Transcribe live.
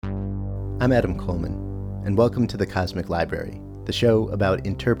I'm Adam Coleman, and welcome to the Cosmic Library, the show about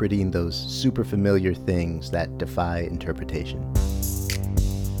interpreting those super familiar things that defy interpretation.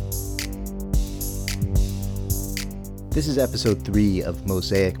 This is episode 3 of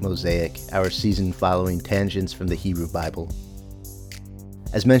Mosaic Mosaic, our season following tangents from the Hebrew Bible.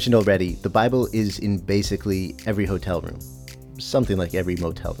 As mentioned already, the Bible is in basically every hotel room, something like every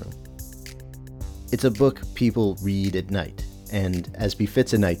motel room. It's a book people read at night, and as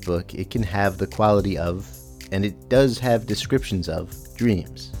befits a night book, it can have the quality of, and it does have descriptions of,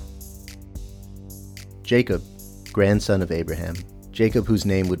 dreams. Jacob, grandson of Abraham, Jacob whose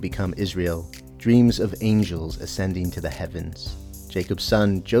name would become Israel, dreams of angels ascending to the heavens. Jacob's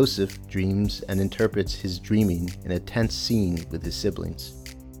son, Joseph, dreams and interprets his dreaming in a tense scene with his siblings.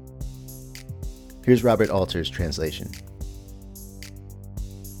 Here's Robert Alter's translation.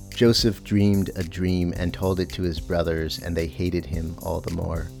 Joseph dreamed a dream and told it to his brothers, and they hated him all the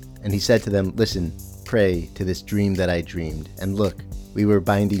more. And he said to them, "Listen, pray to this dream that I dreamed. And look, we were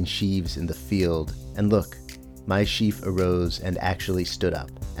binding sheaves in the field. And look, my sheaf arose and actually stood up.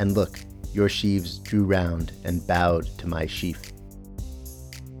 And look, your sheaves drew round and bowed to my sheaf."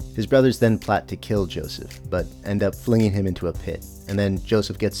 His brothers then plot to kill Joseph, but end up flinging him into a pit. And then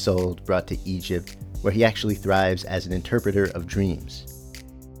Joseph gets sold, brought to Egypt, where he actually thrives as an interpreter of dreams.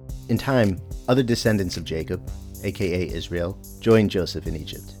 In time, other descendants of Jacob, aka Israel, join Joseph in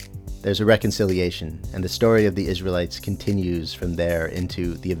Egypt. There's a reconciliation, and the story of the Israelites continues from there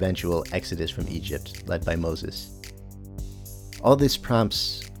into the eventual exodus from Egypt, led by Moses. All this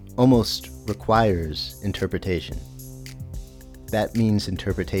prompts, almost requires, interpretation. That means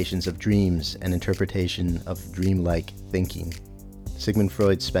interpretations of dreams and interpretation of dreamlike thinking, Sigmund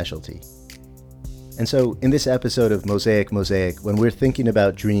Freud's specialty. And so, in this episode of Mosaic Mosaic, when we're thinking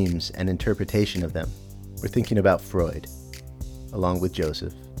about dreams and interpretation of them, we're thinking about Freud, along with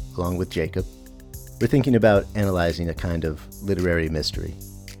Joseph, along with Jacob. We're thinking about analyzing a kind of literary mystery.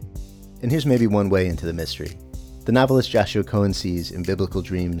 And here's maybe one way into the mystery. The novelist Joshua Cohen sees in biblical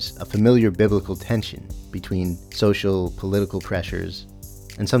dreams a familiar biblical tension between social, political pressures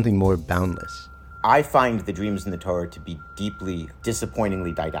and something more boundless. I find the dreams in the Torah to be deeply,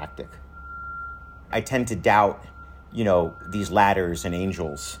 disappointingly didactic. I tend to doubt, these ladders and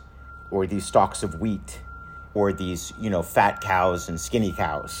angels, or these stalks of wheat, or these, fat cows and skinny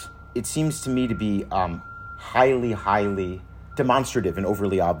cows. It seems to me to be highly, highly demonstrative and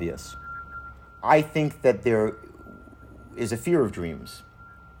overly obvious. I think that there is a fear of dreams.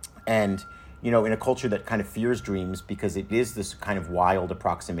 And, in a culture that kind of fears dreams because it is this kind of wild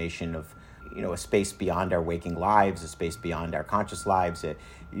approximation of, a space beyond our waking lives, a space beyond our conscious lives,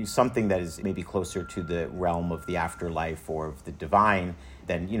 something that is maybe closer to the realm of the afterlife or of the divine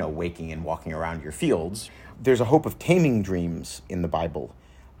than, waking and walking around your fields. There's a hope of taming dreams in the Bible.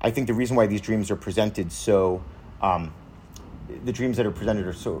 I think the reason why these dreams are presented the dreams that are presented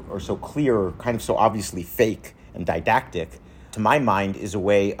are so clear, or kind of so obviously fake and didactic, to my mind, is a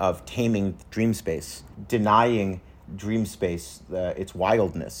way of taming dream space, denying dream space its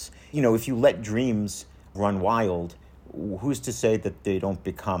wildness. If you let dreams run wild, who's to say that they don't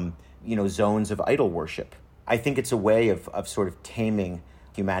become, zones of idol worship? I think it's a way of sort of taming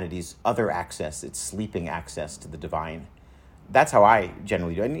humanity's other access, its sleeping access to the divine. That's how I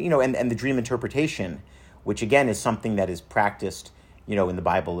generally do it. And the dream interpretation, which again is something that is practiced, in the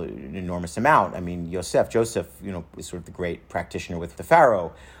Bible an enormous amount. I mean, Joseph, is sort of the great practitioner with the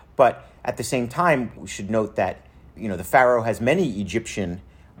Pharaoh. But at the same time, we should note that, the Pharaoh has many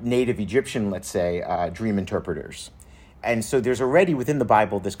native Egyptian, let's say, dream interpreters. And so there's already within the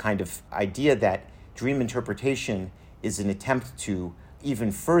Bible this kind of idea that dream interpretation is an attempt to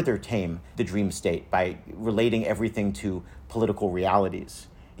even further tame the dream state by relating everything to political realities.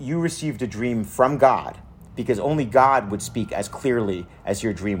 You received a dream from God because only God would speak as clearly as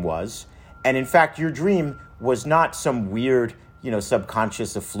your dream was. And in fact, your dream was not some weird,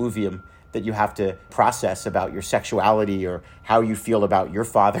 subconscious effluvium that you have to process about your sexuality or how you feel about your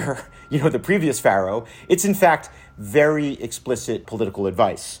father, the previous Pharaoh. It's in fact very explicit political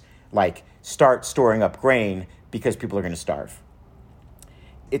advice, like start storing up grain because people are going to starve.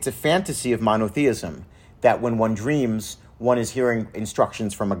 It's a fantasy of monotheism that when one dreams, one is hearing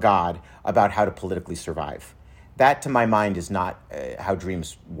instructions from a god about how to politically survive. That, to my mind, is not how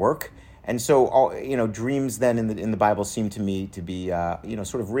dreams work. And so, dreams then in the Bible seem to me to be,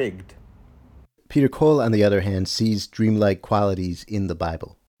 sort of rigged. Peter Cole, on the other hand, sees dreamlike qualities in the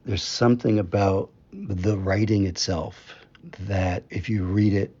Bible. There's something about the writing itself that if you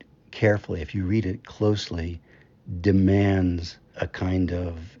read it carefully, if you read it closely, demands a kind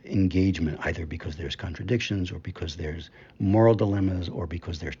of engagement, either because there's contradictions or because there's moral dilemmas or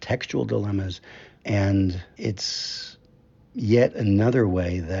because there's textual dilemmas. And it's yet another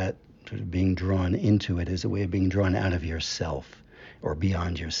way that sort of being drawn into it is a way of being drawn out of yourself or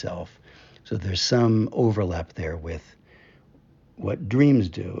beyond yourself. So there's some overlap there with what dreams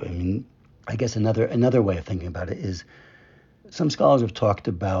do. I mean, I guess another way of thinking about it is some scholars have talked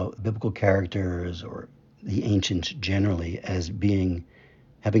about biblical characters or the ancients generally as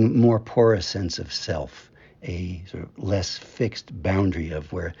having a more porous sense of self, a sort of less fixed boundary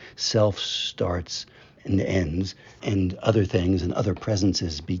of where self starts and ends and other things and other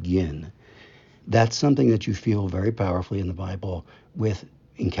presences begin. That's something that you feel very powerfully in the Bible with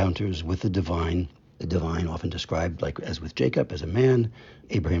encounters with the divine often described like as with Jacob as a man,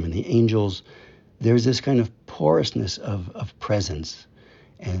 Abraham and the angels. There's this kind of porousness of presence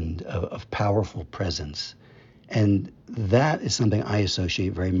and of powerful presence. And that is something I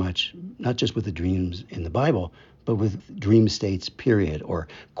associate very much, not just with the dreams in the Bible, but with dream states, period, or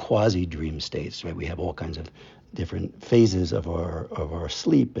quasi-dream states, right? We have all kinds of different phases of our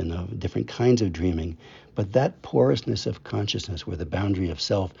sleep and of different kinds of dreaming. But that porousness of consciousness where the boundary of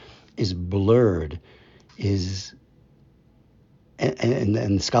self is blurred is,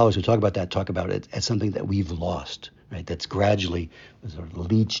 and scholars who talk about that talk about it as something that we've lost, right? That's gradually sort of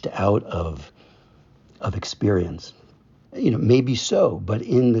leached out of experience. Maybe so, but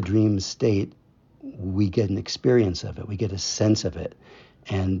in the dream state, we get an experience of it. We get a sense of it.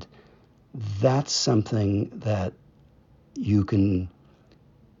 And that's something that you can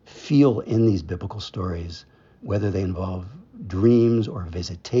feel in these biblical stories, whether they involve dreams or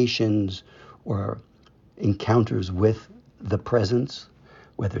visitations or encounters with the presence,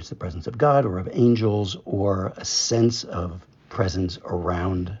 whether it's the presence of God or of angels or a sense of presence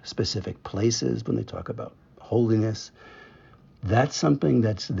around specific places when they talk about holiness. That's something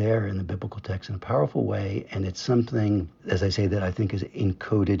that's there in the biblical text in a powerful way, and it's something, as I say, that I think is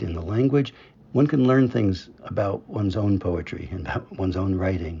encoded in the language. One can learn things about one's own poetry and about one's own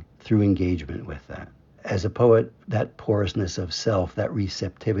writing through engagement with that. As a poet, that porousness of self, that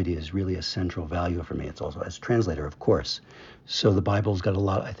receptivity is really a central value for me. It's also as a translator, of course. So the Bible's got a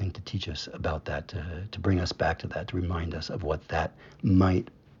lot, I think, to teach us about that, to bring us back to that, to remind us of what that might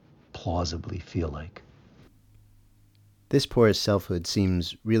plausibly feel like. This porous selfhood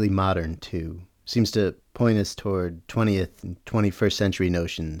seems really modern, too. Seems to point us toward 20th and 21st century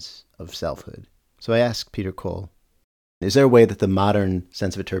notions of selfhood. So I asked Peter Cole, is there a way that the modern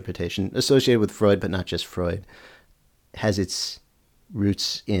sense of interpretation, associated with Freud, but not just Freud, has its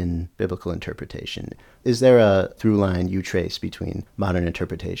roots in biblical interpretation? Is there a through line you trace between modern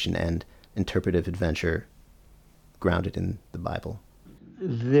interpretation and interpretive adventure grounded in the Bible?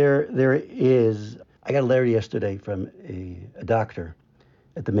 There is. I got a letter yesterday from a doctor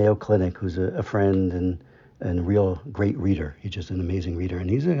at the Mayo Clinic who's a friend and a real great reader. He's just an amazing reader. And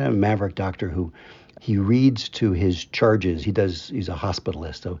he's a kind of maverick doctor who he reads to his charges. He's a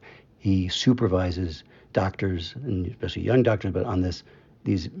hospitalist, so he supervises doctors, and especially young doctors, but on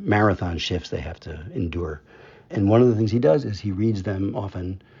these marathon shifts they have to endure. And one of the things he does is he reads them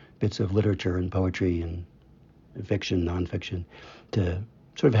often bits of literature and poetry and fiction, nonfiction, to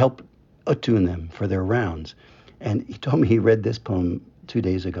sort of help attune them for their rounds. And he told me he read this poem 2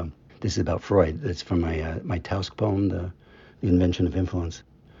 days ago. This is about Freud. It's from my Tausk poem, The Invention of Influence.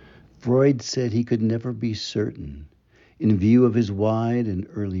 Freud said he could never be certain, in view of his wide and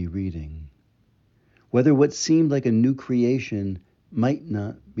early reading, whether what seemed like a new creation might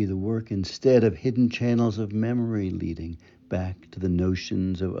not be the work instead of hidden channels of memory leading back to the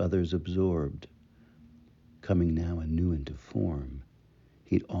notions of others absorbed, coming now anew into form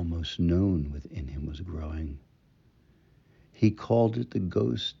he'd almost known within him was growing. He called it the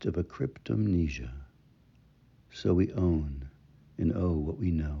ghost of a cryptomnesia. So we own and owe what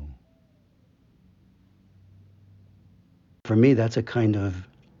we know. For me, that's a kind of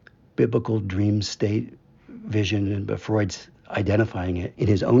biblical dream state vision, but Freud's identifying it in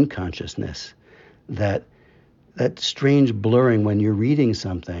his own consciousness, that strange blurring when you're reading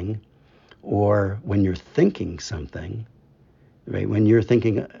something or when you're thinking something, right? When you're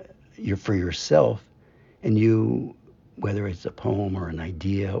thinking you're for yourself and you, whether it's a poem or an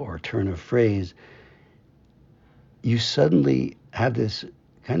idea or a turn of phrase, you suddenly have this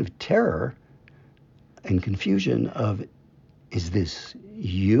kind of terror and confusion of, is this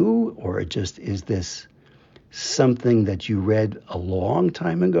you, or just is this something that you read a long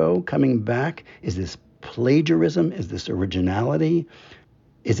time ago coming back? Is this plagiarism? Is this originality?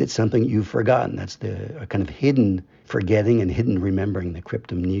 Is it something you've forgotten? That's the kind of hidden forgetting and hidden remembering, the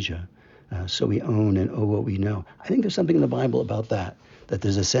cryptomnesia so we own and owe what we know. I think there's something in the Bible about that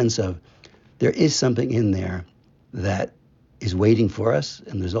there's a sense of there is something in there that is waiting for us,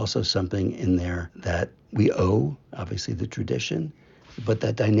 and there's also something in there that we owe, obviously the tradition, but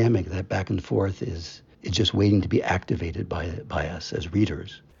that dynamic, that back and forth is just waiting to be activated by us as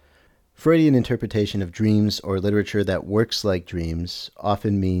readers. Freudian interpretation of dreams or literature that works like dreams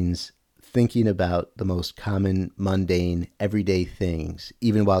often means thinking about the most common, mundane, everyday things,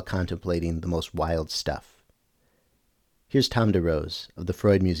 even while contemplating the most wild stuff. Here's Tom DeRose of the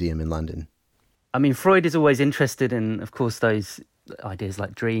Freud Museum in London. I mean, Freud is always interested in, of course, those ideas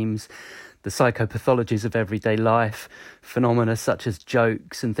like dreams, the psychopathologies of everyday life, phenomena such as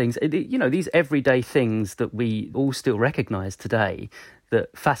jokes and things. These everyday things that we all still recognise today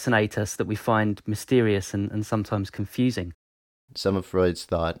that fascinate us, that we find mysterious and sometimes confusing. Some of Freud's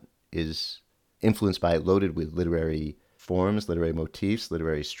thought is influenced by, loaded with literary forms, literary motifs,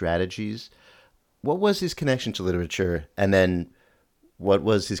 literary strategies. What was his connection to literature? And then what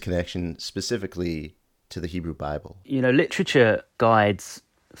was his connection specifically to the Hebrew Bible? Literature guides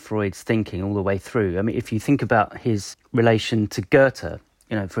Freud's thinking all the way through. I mean, if you think about his relation to Goethe,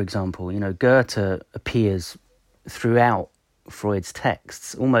 for example, Goethe appears throughout Freud's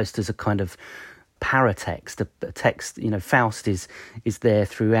texts almost as a kind of paratext, a text. Faust is there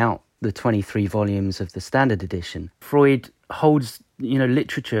throughout the 23 volumes of the Standard Edition. Freud holds,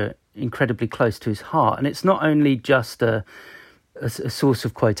 literature incredibly close to his heart, and it's not only just a source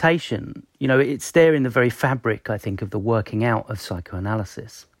of quotation. It's there in the very fabric, I think, of the working out of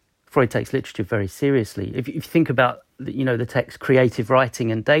psychoanalysis. Freud takes literature very seriously. If you think about, the text creative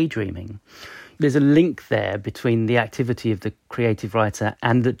writing and daydreaming, there's a link there between the activity of the creative writer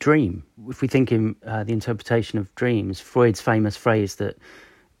and the dream. If we think in the interpretation of dreams, Freud's famous phrase that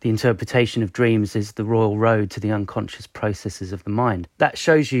the interpretation of dreams is the royal road to the unconscious processes of the mind. That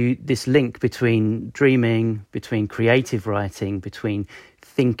shows you this link between dreaming, between creative writing, between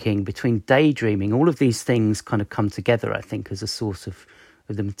thinking, between daydreaming. All of these things kind of come together, I think, as a source of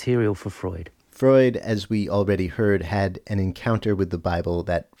the material for Freud. Freud, as we already heard, had an encounter with the Bible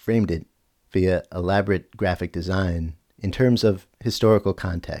that framed it via elaborate graphic design in terms of historical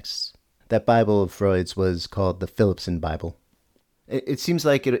contexts. That Bible of Freud's was called the Philipson Bible. It seems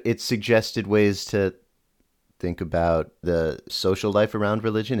like it suggested ways to think about the social life around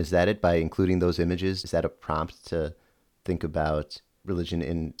religion. Is that it, by including those images? Is that a prompt to think about religion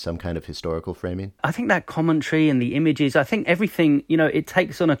in some kind of historical framing? I think that commentary and the images, I think everything, it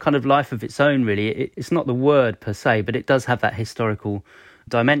takes on a kind of life of its own, really. It's not the word per se, but it does have that historical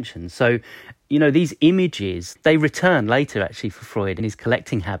dimension. So, these images, they return later actually for Freud in his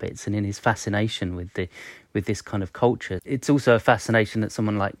collecting habits and in his fascination with this kind of culture. It's also a fascination that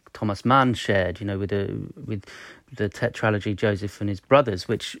someone like Thomas Mann shared, with the tetralogy Joseph and his brothers,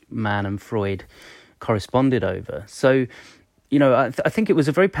 which Mann and Freud corresponded over. So, I think it was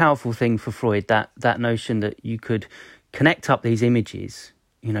a very powerful thing for Freud, that notion that you could connect up these images,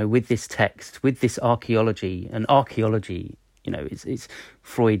 with this text, with this archaeology. And archaeology, it's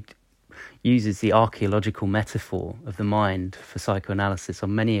Freud uses the archaeological metaphor of the mind for psychoanalysis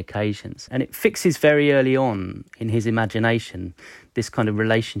on many occasions. And it fixes very early on in his imagination this kind of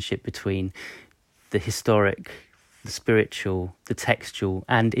relationship between the historic, the spiritual, the textual,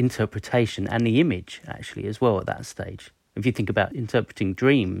 and interpretation, and the image, actually, as well at that stage. If you think about interpreting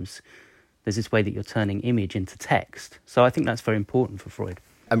dreams, there's this way that you're turning image into text. So I think that's very important for Freud.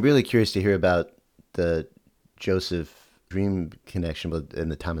 I'm really curious to hear about the Joseph dream connection and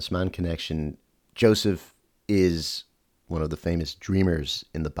the Thomas Mann connection. Joseph is one of the famous dreamers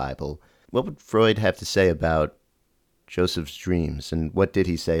in the Bible. What would Freud have to say about Joseph's dreams, and what did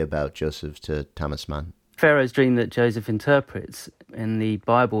he say about Joseph to Thomas Mann? Pharaoh's dream that Joseph interprets in the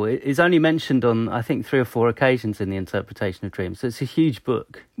Bible is only mentioned on, I think, 3 or 4 occasions in the interpretation of dreams. So it's a huge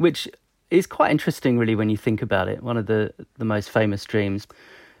book, which is quite interesting, really, when you think about it. One of the most famous dreams.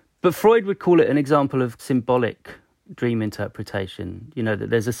 But Freud would call it an example of symbolic dream interpretation. That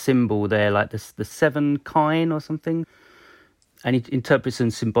there's a symbol there, like the 7 kine or something. And he interprets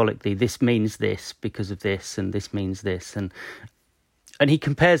them symbolically. This means this because of this, and this means this. And he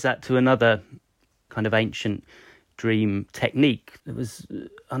compares that to another kind of ancient dream technique that was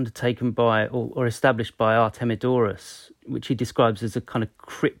undertaken by or established by Artemidorus, which he describes as a kind of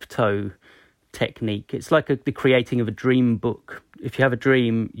crypto technique. It's like the creating of a dream book. If you have a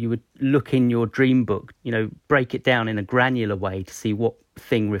dream, you would look in your dream book, break it down in a granular way to see what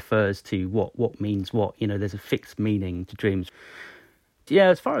thing refers to what means what. There's a fixed meaning to dreams. Yeah,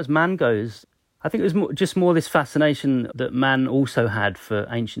 as far as Mann goes, I think it was more this fascination that Mann also had for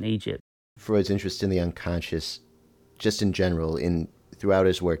ancient Egypt. Freud's interest in the unconscious, just in general, throughout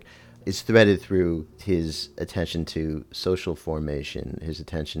his work, is threaded through his attention to social formation, his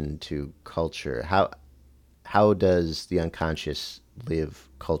attention to culture. How does the unconscious live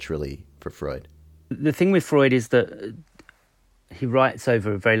culturally for Freud? The thing with Freud is that he writes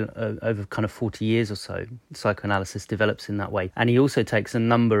over over kind of 40 years or so. Psychoanalysis develops in that way, and he also takes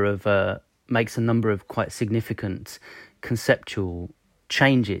makes a number of quite significant conceptual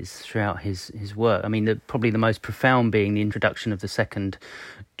changes throughout his work. I mean, probably the most profound being the introduction of the second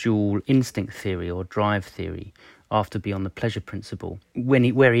dual instinct theory or drive theory after Beyond the Pleasure Principle,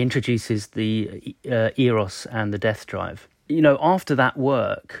 where he introduces the eros and the death drive. You know, after that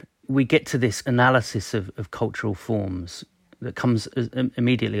work, we get to this analysis of cultural forms that comes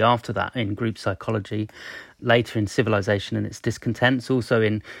immediately after that in group psychology, later in Civilization and Its Discontents, also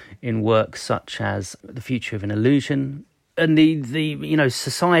in works such as The Future of an Illusion. And the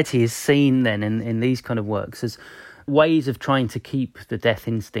society is seen then in these kind of works as ways of trying to keep the death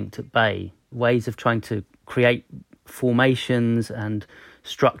instinct at bay, ways of trying to create formations and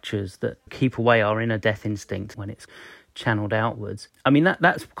structures that keep away our inner death instinct when it's channeled outwards. I mean,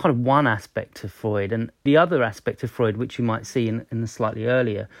 that's kind of one aspect of Freud. And the other aspect of Freud, which you might see in the slightly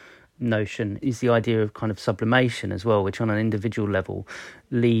earlier notion, is the idea of kind of sublimation as well, which on an individual level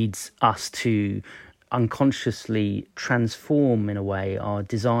leads us to unconsciously transform, in a way, our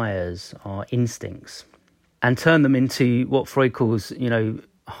desires, our instincts, and turn them into what Freud calls,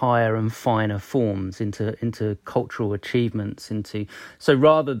 higher and finer forms, into cultural achievements, so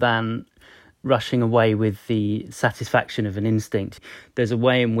rather than rushing away with the satisfaction of an instinct, there's a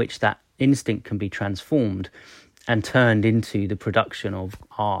way in which that instinct can be transformed and turned into the production of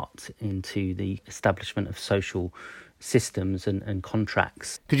art, into the establishment of social systems and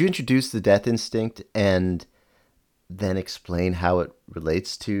contracts. Could you introduce the death instinct and then explain how it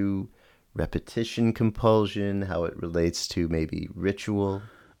relates to repetition compulsion, how it relates to maybe ritual?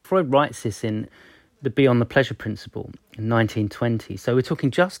 Freud writes this in the Beyond the Pleasure Principle in 1920. So we're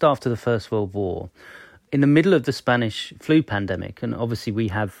talking just after the First World War, in the middle of the Spanish flu pandemic. And obviously we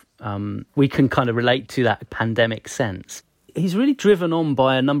can kind of relate to that pandemic sense. He's really driven on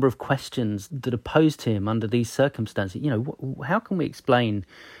by a number of questions that are posed to him under these circumstances. How can we explain...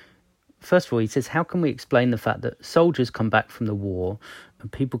 First of all, he says, how can we explain the fact that soldiers come back from the war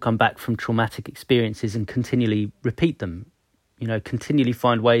and people come back from traumatic experiences and continually repeat them? Continually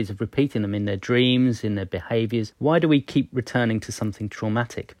find ways of repeating them in their dreams, in their behaviours. Why do we keep returning to something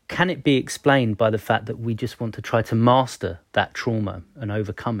traumatic? Can it be explained by the fact that we just want to try to master that trauma and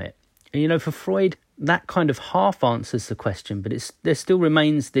overcome it? And, for Freud, that kind of half answers the question, but there still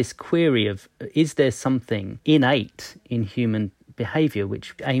remains this query of, is there something innate in human behaviour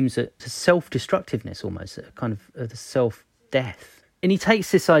which aims at self-destructiveness almost, a kind of self-death? And he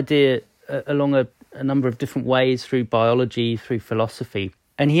takes this idea along a number of different ways, through biology, through philosophy.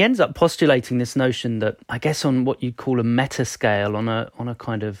 And he ends up postulating this notion that, I guess on what you'd call a meta scale, on a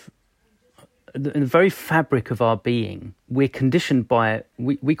kind of, in the very fabric of our being, we're conditioned by,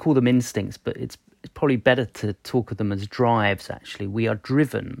 we call them instincts, but it's probably better to talk of them as drives, actually. We are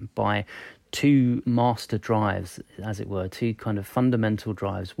driven by two master drives, as it were, two kind of fundamental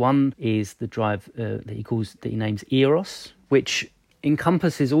drives. One is the drive that he names eros, which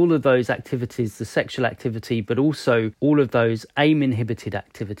encompasses all of those activities, the sexual activity, but also all of those aim-inhibited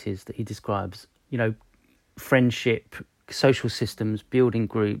activities that he describes, friendship, social systems, building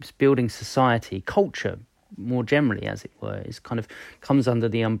groups, building society, culture, more generally, as it were, is kind of comes under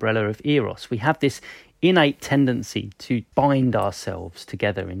the umbrella of eros. We have this innate tendency to bind ourselves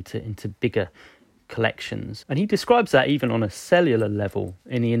together into bigger collections. And he describes that even on a cellular level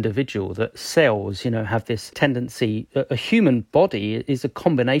in the individual, that cells, have this tendency. A human body is a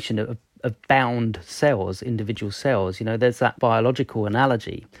combination of bound cells, individual cells. There's that biological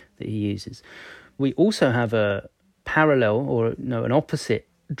analogy that he uses. We also have a parallel or an opposite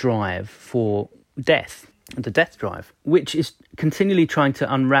drive for death, the death drive, which is continually trying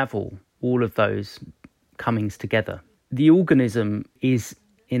to unravel all of those comings together. The organism is,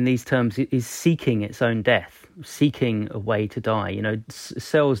 in these terms, is seeking its own death, seeking a way to die.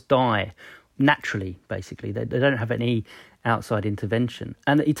 Cells die naturally, basically. They don't have any outside intervention.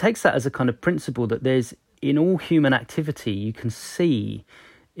 And he takes that as a kind of principle that there's, in all human activity, you can see,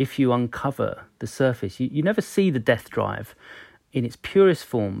 if you uncover the surface, you never see the death drive in its purest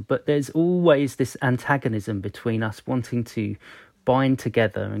form, but there's always this antagonism between us wanting to bind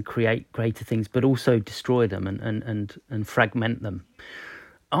together and create greater things, but also destroy them and fragment them.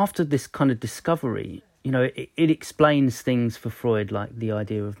 After this kind of discovery, it explains things for Freud, like the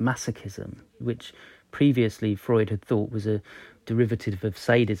idea of masochism, which previously Freud had thought was derivative of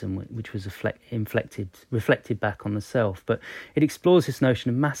sadism, which was reflected back on the self. But it explores this notion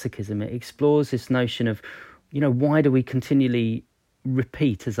of masochism. It explores this notion of, why do we continually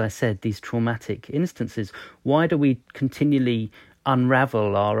repeat, as I said, these traumatic instances? Why do we continually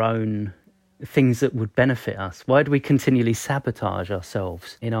unravel our own things that would benefit us? Why do we continually sabotage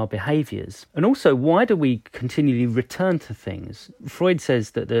ourselves in our behaviours? And also, why do we continually return to things? Freud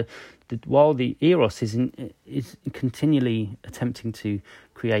says that while the eros is continually attempting to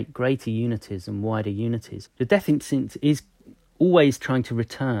create greater unities and wider unities, the death instinct is always trying to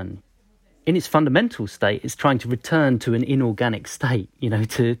return. In its fundamental state, it's trying to return to an inorganic state,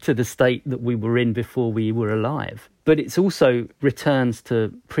 to the state that we were in before we were alive. But it's also returns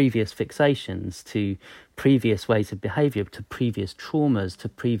to previous fixations, to previous ways of behaviour, to previous traumas, to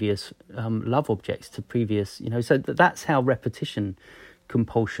previous love objects, to previous, so that's how repetition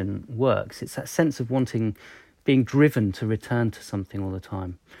compulsion works. It's that sense of being driven to return to something all the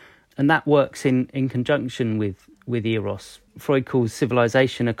time. And that works in conjunction with eros. Freud calls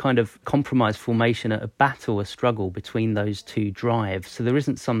civilization a kind of compromise formation, a battle, a struggle between those two drives. So there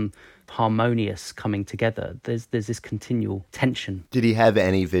isn't some harmonious coming together. There's this continual tension. Did he have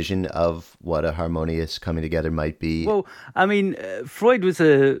any vision of what a harmonious coming together might be? Well, Freud was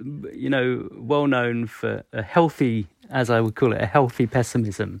well known for a healthy, as I would call it, a healthy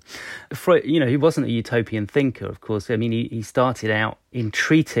pessimism. Freud, he wasn't a utopian thinker, of course. He started out in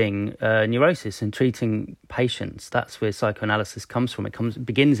treating neurosis and treating patients. That's where psychoanalysis comes from. It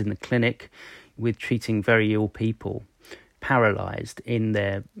begins in the clinic with treating very ill people, paralysed in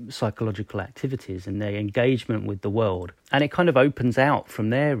their psychological activities and their engagement with the world. And it kind of opens out from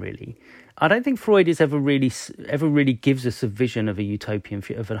there, really. I don't think Freud is ever really gives us a vision of a utopian,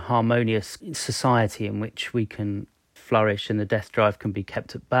 of a harmonious society in which we can flourish and the death drive can be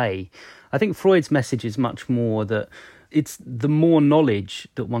kept at bay. I think Freud's message is much more that it's the more knowledge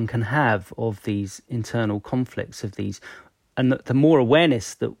that one can have of these internal conflicts of these, and the more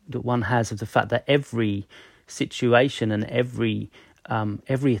awareness that one has of the fact that every situation and every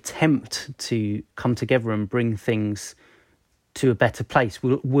attempt to come together and bring things to a better place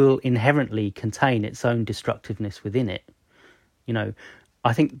will inherently contain its own destructiveness within it.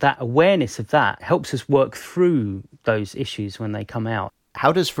 I think that awareness of that helps us work through those issues when they come out.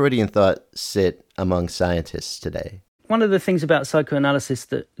 How does Freudian thought sit among scientists today? One of the things about psychoanalysis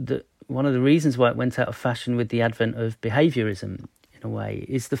that one of the reasons why it went out of fashion with the advent of behaviorism, in a way,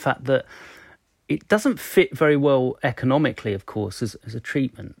 is the fact that it doesn't fit very well economically, of course, as a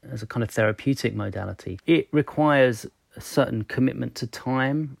treatment, as a kind of therapeutic modality. It requires a certain commitment to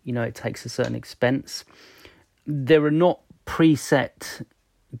time. It takes a certain expense. There are not preset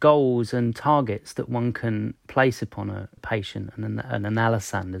goals and targets that one can place upon a patient, an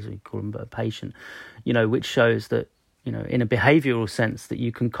analysand, as we call them, but a patient, which shows that, in a behavioural sense, that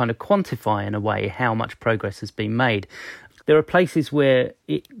you can kind of quantify in a way how much progress has been made. There are places where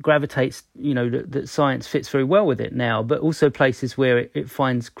it gravitates, that science fits very well with it now, but also places where it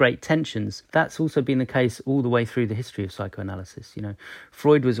finds great tensions. That's also been the case all the way through the history of psychoanalysis.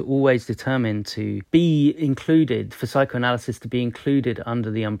 Freud was always determined to be included, for psychoanalysis to be included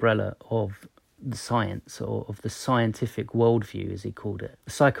under the umbrella of the science, or of the scientific worldview, as he called it.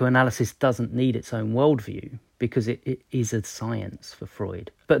 Psychoanalysis doesn't need its own worldview, because it is a science for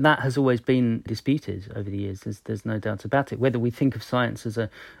Freud. But that has always been disputed over the years. There's no doubt about it. Whether we think of science as a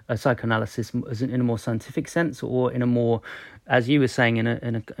psychoanalysis as in a more scientific sense, or in a more, as you were saying,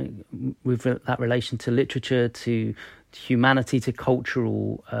 with that relation to literature, to humanity, to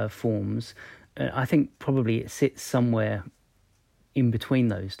cultural forms, I think probably it sits somewhere in between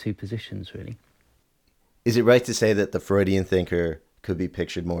those two positions, really. Is it right to say that the Freudian thinker could be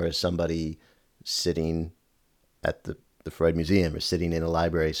pictured more as somebody sitting at the Freud Museum, or sitting in a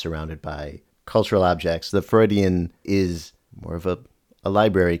library surrounded by cultural objects? The Freudian is more of a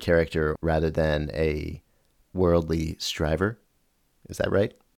library character rather than a worldly striver. Is that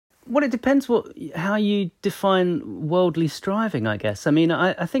right? Well, it depends how you define worldly striving, I guess.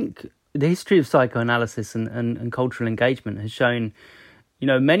 I think the history of psychoanalysis and cultural engagement has shown,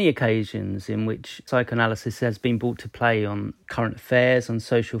 many occasions in which psychoanalysis has been brought to play on current affairs, on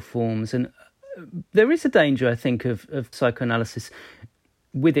social forms. And there is a danger, I think, of psychoanalysis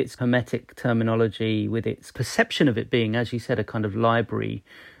with its hermetic terminology, with its perception of it being, as you said, a kind of library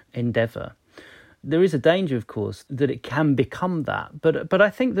endeavour. There is a danger, of course, that it can become that. But I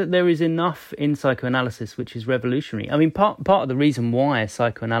think that there is enough in psychoanalysis which is revolutionary. Part of the reason why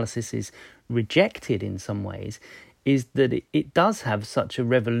psychoanalysis is rejected in some ways is that it does have such a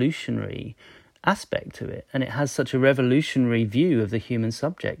revolutionary aspect to it, and it has such a revolutionary view of the human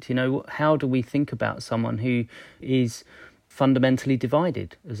subject. How do we think about someone who is fundamentally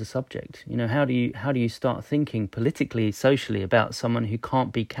divided as a subject. How do you start thinking politically, socially about someone who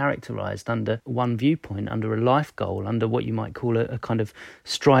can't be characterized under one viewpoint, under a life goal, under what you might call a kind of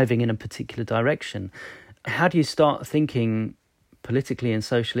striving in a particular direction? How do you start thinking politically and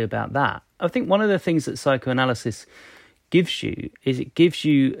socially about that? I think one of the things that psychoanalysis gives you is it gives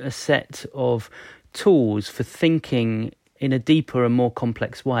you a set of tools for thinking in a deeper and more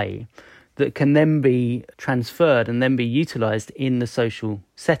complex way that can then be transferred and then be utilized in the social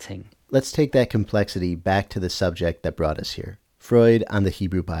setting. Let's take that complexity back to the subject that brought us here, Freud on the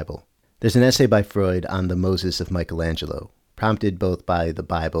Hebrew Bible. There's an essay by Freud on the Moses of Michelangelo, prompted both by the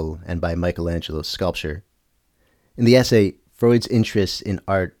Bible and by Michelangelo's sculpture. In the essay, Freud's interests in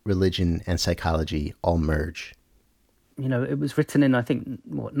art, religion, and psychology all merge. It was written in, I think,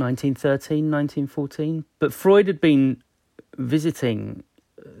 1913, 1914? But Freud had been visiting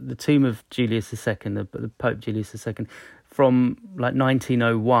the tomb of Julius II, the Pope Julius II, from like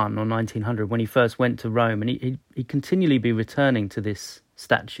 1901 or 1900 when he first went to Rome, and he'd continually be returning to this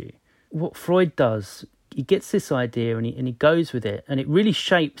statue. What Freud does, he gets this idea and he goes with it, and it really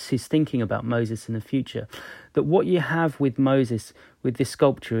shapes his thinking about Moses in the future. That what you have with Moses, with this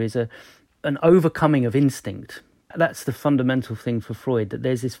sculpture, is an overcoming of instinct. That's the fundamental thing for Freud, that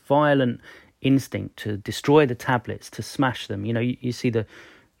there's this violent instinct to destroy the tablets, to smash them. You see the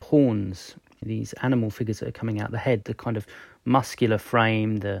horns, these animal figures that are coming out the head, the kind of muscular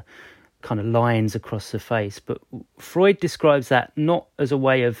frame, the kind of lines across the face. But Freud describes that not as a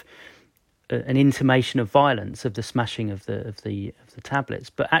way of an intimation of violence, of the smashing of the tablets,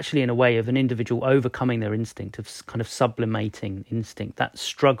 but actually in a way of an individual overcoming their instinct, of kind of sublimating instinct, that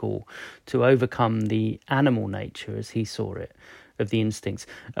struggle to overcome the animal nature, as he saw it, of the instincts,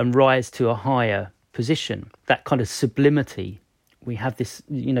 and rise to a higher position, that kind of sublimity. We have this,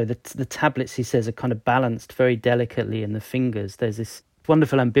 the tablets, he says, are kind of balanced very delicately in the fingers. There's this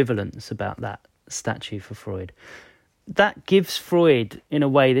wonderful ambivalence about that statue for Freud. That gives Freud, in a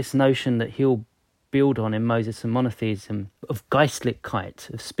way, this notion that he'll build on in Moses and Monotheism of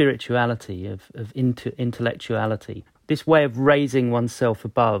Geistlichkeit, of spirituality, of intellectuality. This way of raising oneself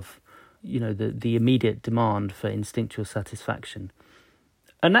above, the immediate demand for instinctual satisfaction.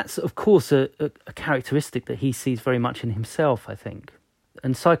 And that's, of course, a characteristic that he sees very much in himself, I think.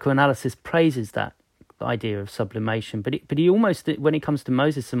 And psychoanalysis praises that idea of sublimation. But he almost, when it comes to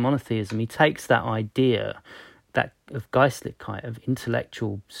Moses and monotheism, he takes that idea that of Geistlichkeit, of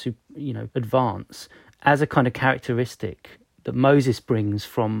intellectual, advance, as a kind of characteristic that Moses brings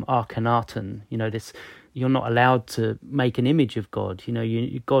from Akhenaten. This, you're not allowed to make an image of God.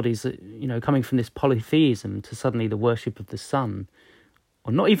 God is, coming from this polytheism to suddenly the worship of the sun.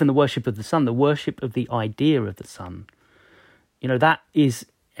 Or not even the worship of the sun, the worship of the idea of the sun. That is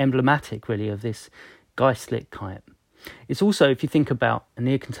emblematic, really, of this Geistlichkeit. It's also, if you think about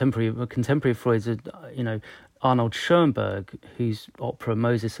a contemporary of Freud's, Arnold Schoenberg, whose opera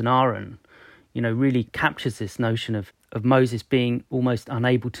Moses and Aaron, really captures this notion of Moses being almost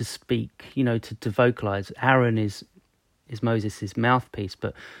unable to speak, to vocalize. Aaron is Moses' mouthpiece,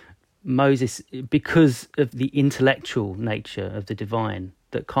 but Moses, because of the intellectual nature of the divine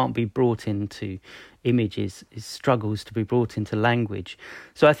that can't be brought into images, struggles to be brought into language.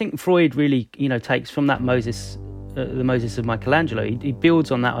 So I think Freud really, takes from that Moses, the Moses of Michelangelo, he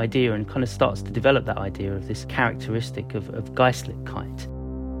builds on that idea and kind of starts to develop that idea of this characteristic of Geistlichkeit.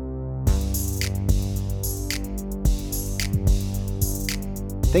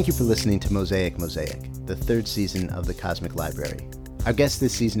 Thank you for listening to Mosaic Mosaic, the third season of the Cosmic Library. Our guests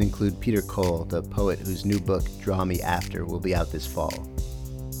this season include Peter Cole, the poet whose new book, Draw Me After, will be out this fall.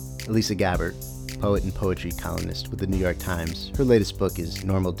 Elisa Gabbert, poet and poetry columnist with the New York Times. Her latest book is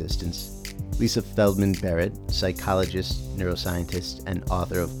Normal Distance. Lisa Feldman Barrett, psychologist, neuroscientist, and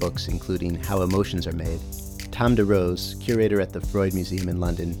author of books including How Emotions Are Made. Tom DeRose, curator at the Freud Museum in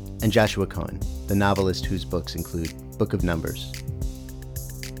London. And Joshua Cohen, the novelist whose books include Book of Numbers.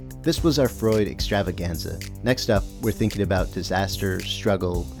 This was our Freud extravaganza. Next up, we're thinking about disaster,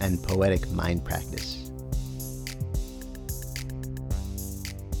 struggle, and poetic mind practice.